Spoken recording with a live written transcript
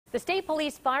The state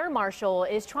police fire marshal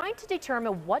is trying to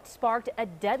determine what sparked a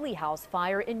deadly house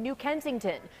fire in New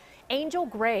Kensington. Angel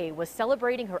Gray was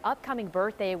celebrating her upcoming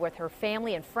birthday with her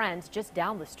family and friends just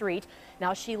down the street.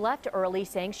 Now, she left early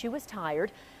saying she was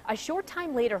tired. A short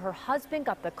time later, her husband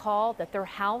got the call that their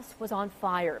house was on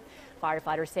fire.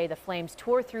 Firefighters say the flames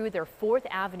tore through their 4th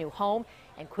Avenue home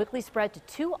and quickly spread to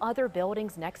 2 other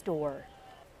buildings next door.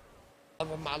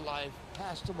 Love of my life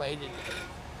passed away today.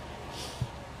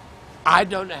 I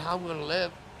don't know how I'm going to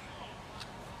live.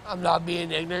 I'm not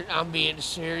being ignorant, I'm being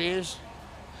serious.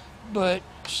 But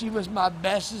she was my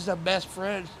bestest of best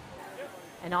friends.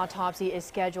 An autopsy is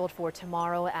scheduled for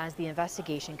tomorrow as the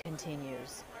investigation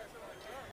continues.